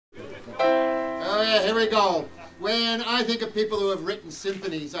here we go. When I think of people who have written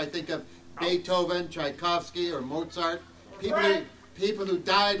symphonies, I think of Beethoven, Tchaikovsky, or Mozart. People who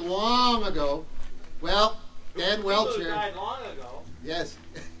died long ago. Well, Dan Welcher. People who died long ago. Yes.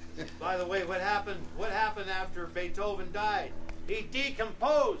 By the way, what happened after Beethoven died? He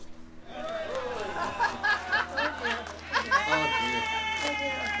decomposed.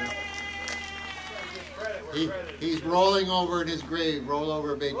 He's rolling over in his grave. Roll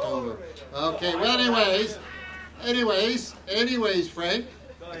over Beethoven. Okay, well, anyways, Frank.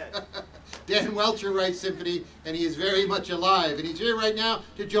 Go ahead. Dan Welcher writes symphony, and he is very much alive. And he's here right now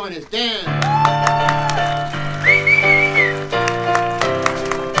to join us. Dan!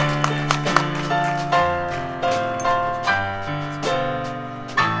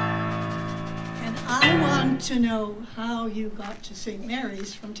 And I want to know how you got to St.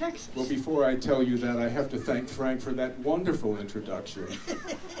 Mary's from Texas. Well, before I tell you that, I have to thank Frank for that wonderful introduction.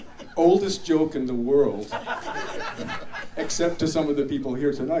 Oldest joke in the world, except to some of the people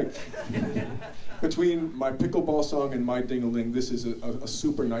here tonight. Between my pickleball song and my ding-a-ling, this is a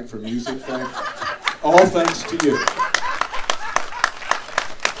super night for music, Frank. All thanks to you.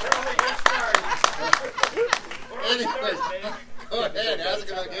 Anyways, go ahead, ask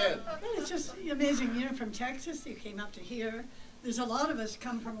him again. Well, it's just amazing. You're from Texas, you came up to here. There's a lot of us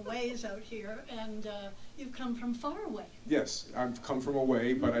come from a ways out here, and you've come from far away. Yes, I've come from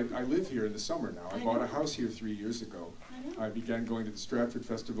away, but I live here in the summer now. I bought a house here 3 years ago. I began going to the Stratford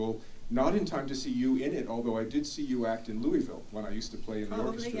Festival, not in time to see you in it, although I did see you act in Louisville when I used to play in the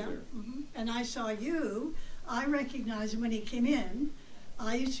orchestra there. Mm-hmm. And I saw you. I recognized him when he came in.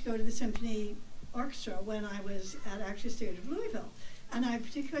 I used to go to the Symphony Orchestra when I was at Actors Theatre of Louisville. And I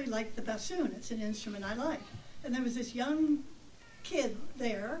particularly liked the bassoon. It's an instrument I like. And there was this young kid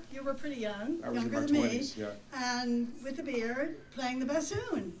there, you were pretty young, younger than me, 20s, yeah. and with a beard, playing the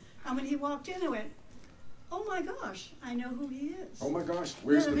bassoon. And when he walked in, I went, oh my gosh, I know who he is. Oh my gosh,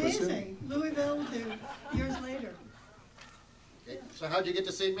 where's the bassoon? Amazing. Louisville to years later. Okay. So how'd you get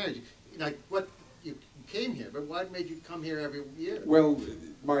to St. Mary's? You came here, but what made you come here every year? Well,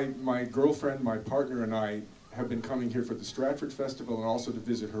 my girlfriend, my partner, and I have been coming here for the Stratford Festival and also to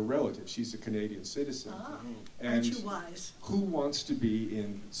visit her relative. She's a Canadian citizen. Ah, and aren't you wise? who wants to be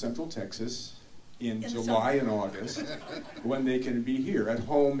in Central Texas in July and August when they can be here? At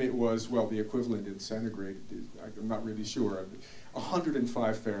home it was, well, the equivalent in centigrade, I'm not really sure,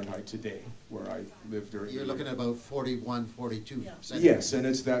 105 Fahrenheit today where I lived during You're the looking at about 41, 42 centigrade. Yes, and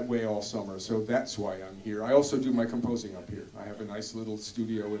it's that way all summer, so that's why I'm here. I also do my composing up here. I have a nice little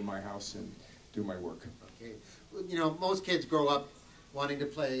studio in my house and do my work. Okay. You know, most kids grow up wanting to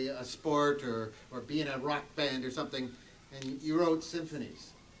play a sport or be in a rock band or something, and you wrote symphonies.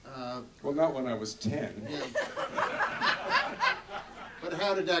 Well, not when I was 10. Yeah. But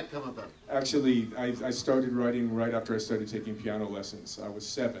how did that come about? Actually, I started writing right after I started taking piano lessons. I was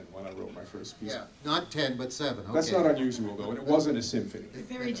 7 when I wrote my first piece. Yeah, not 10, but 7. Okay. That's not unusual, though, and it wasn't a symphony.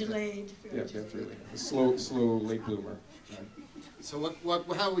 Very delayed. Yeah, definitely. A slow late bloomer. Right. So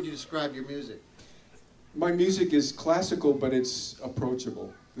how would you describe your music? My music is classical, but it's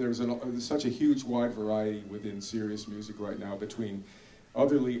approachable. There's such a huge wide variety within serious music right now between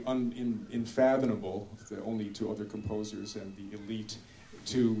utterly unfathomable, only to other composers and the elite,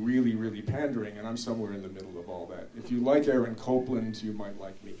 to really, really pandering, and I'm somewhere in the middle of all that. If you like Aaron Copland, you might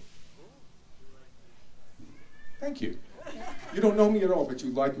like me. Thank you. You don't know me at all, but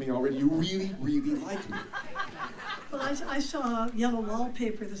you like me already. You really, really like me. Well, I saw Yellow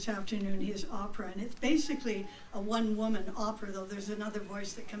Wallpaper this afternoon, his opera, and it's basically a one-woman opera, though there's another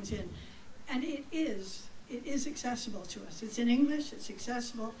voice that comes in. And it is accessible to us. It's in English, it's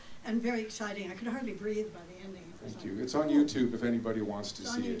accessible, and very exciting. I could hardly breathe by the ending. Thank you. It's on YouTube if anybody wants to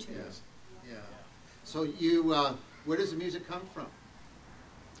see it. Yes. Yeah. So where does the music come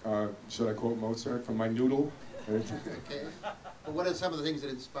from? Should I quote Mozart from my noodle? Okay. Well, what are some of the things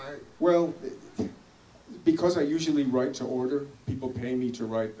that inspire you? Well, because I usually write to order, people pay me to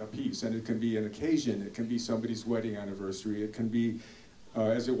write a piece, and it can be an occasion, it can be somebody's wedding anniversary, it can be,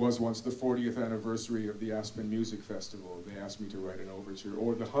 as it was once, the 40th anniversary of the Aspen Music Festival. They asked me to write an overture,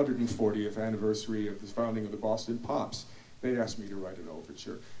 or the 140th anniversary of the founding of the Boston Pops. They asked me to write an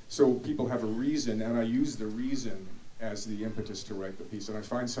overture. So people have a reason, and I use the reason as the impetus to write the piece, and I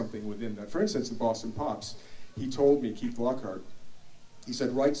find something within that. For instance, the Boston Pops, he told me, Keith Lockhart, he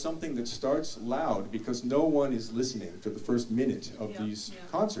said, write something that starts loud because no one is listening to the first minute of these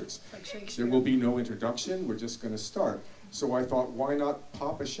concerts. Like there will be no introduction, we're just going to start. So I thought, why not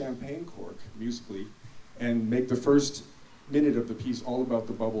pop a champagne cork musically and make the first minute of the piece all about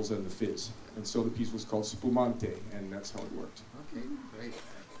the bubbles and the fizz. And so the piece was called Spumante, and that's how it worked. Okay, great.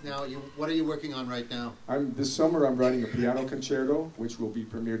 Now, what are you working on right now? This summer I'm writing a piano concerto, which will be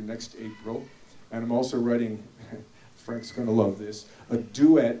premiered next April. And I'm also writing, Frank's going to love this, a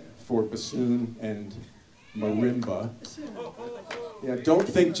duet for bassoon and marimba. Yeah, don't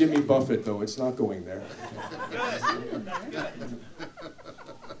think Jimmy Buffett, though. It's not going there.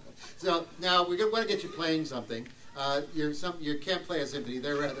 So now we want to get you playing something. You can't play a symphony;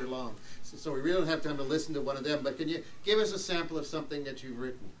 they're rather long, so we really don't have time to listen to one of them. But can you give us a sample of something that you've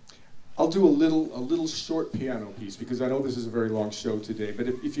written? I'll do a little short piano piece because I know this is a very long show today. But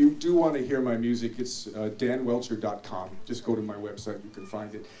if you do want to hear my music, it's danwelcher.com. Just go to my website; you can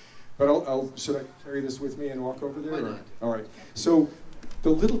find it. But should I carry this with me and walk over there? Why not? All right. So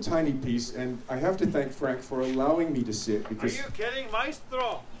the little tiny piece, and I have to thank Frank for allowing me to sit because. Are you kidding,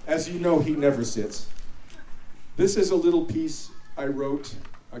 Maestro? As you know, he never sits. This is a little piece I wrote,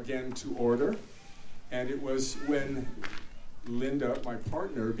 again, to order, and it was when Linda, my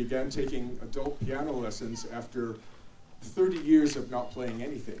partner, began taking adult piano lessons after 30 years of not playing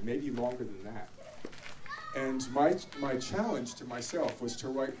anything, maybe longer than that. And my challenge to myself was to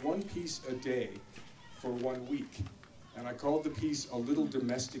write one piece a day for 1 week. And I called the piece A Little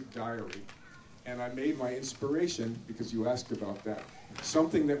Domestic Diary. And I made my inspiration, because you asked about that,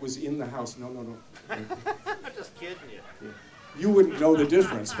 something that was in the house. No. I'm just kidding you. Yeah. You wouldn't know the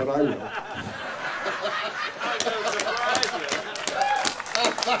difference, but I will. I'm going to surprise you.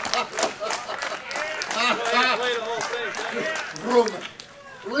 Go ahead and play the whole thing. Vroom.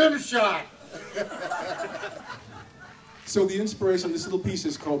 Rim shot. So the inspiration, this little piece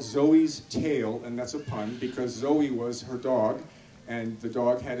is called Zoe's Tail, and that's a pun, because Zoe was her dog, and the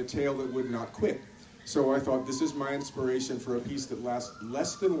dog had a tail that would not quit. So I thought, this is my inspiration for a piece that lasts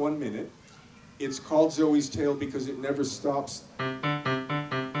less than 1 minute. It's called Zoe's Tail because it never stops.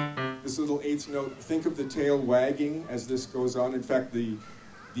 This little eighth note, think of the tail wagging as this goes on. In fact, the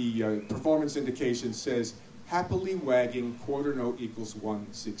performance indication says, happily wagging quarter note equals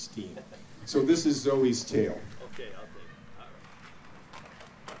 1/16. So this is Zoe's Tail. Okay, I'll take it.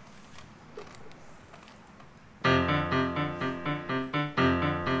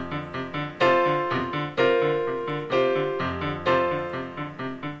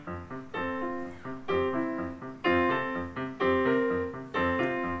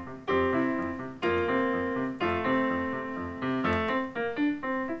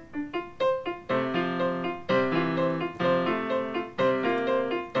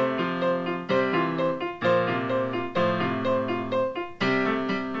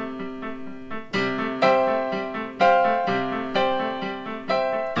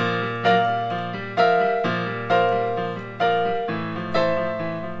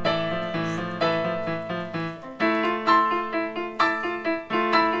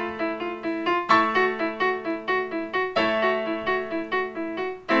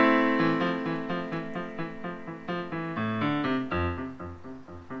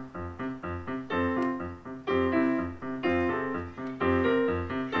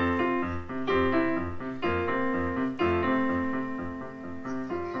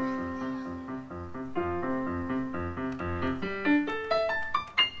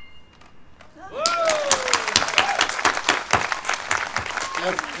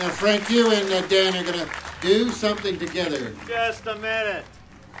 Now, Frank, you and Dan are going to do something together. Just a minute.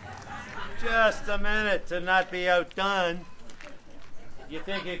 Just a minute to not be outdone. You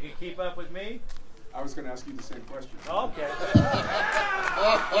think you could keep up with me? I was going to ask you the same question. Okay.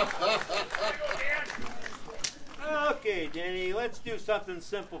 Okay, Danny, let's do something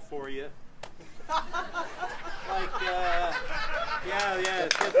simple for you. Like, yeah,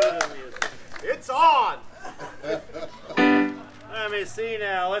 it's on! Let me see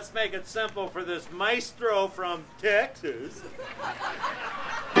now. Let's make it simple for this maestro from Texas.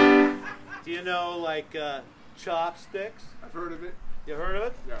 Do you know, like, chopsticks? I've heard of it. You heard of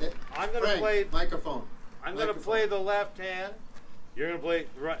it? Yeah. I'm going to Frank, play... microphone. I'm going to play the left hand. You're going to play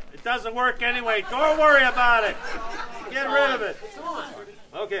the right. It doesn't work anyway. Don't worry about it. Get rid of it.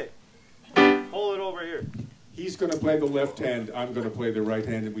 Okay. Hold it over here. He's going to play the left hand, I'm going to play the right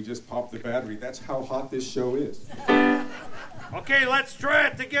hand, and we just pop the battery. That's how hot this show is. Okay, let's try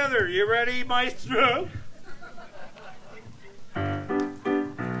it together. You ready, maestro? Was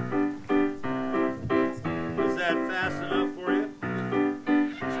that fast enough for you?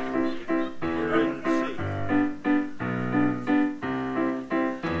 You're in C.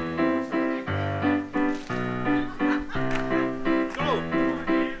 Go!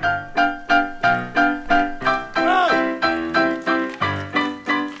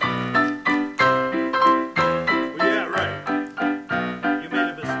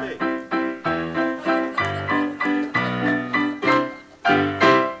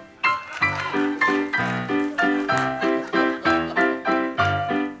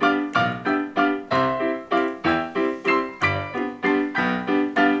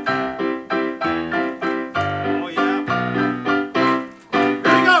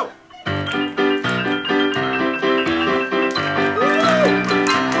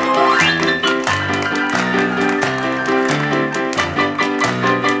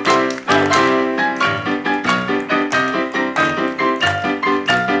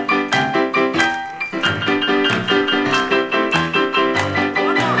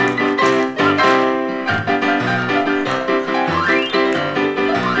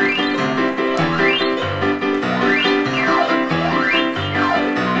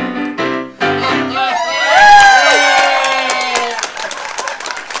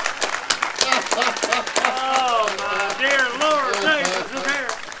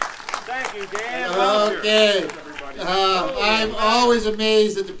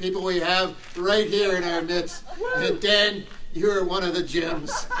 amazed at the people we have right here in our midst. And Dan, you're one of the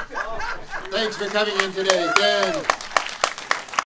gems. Thanks for coming in today, Dan.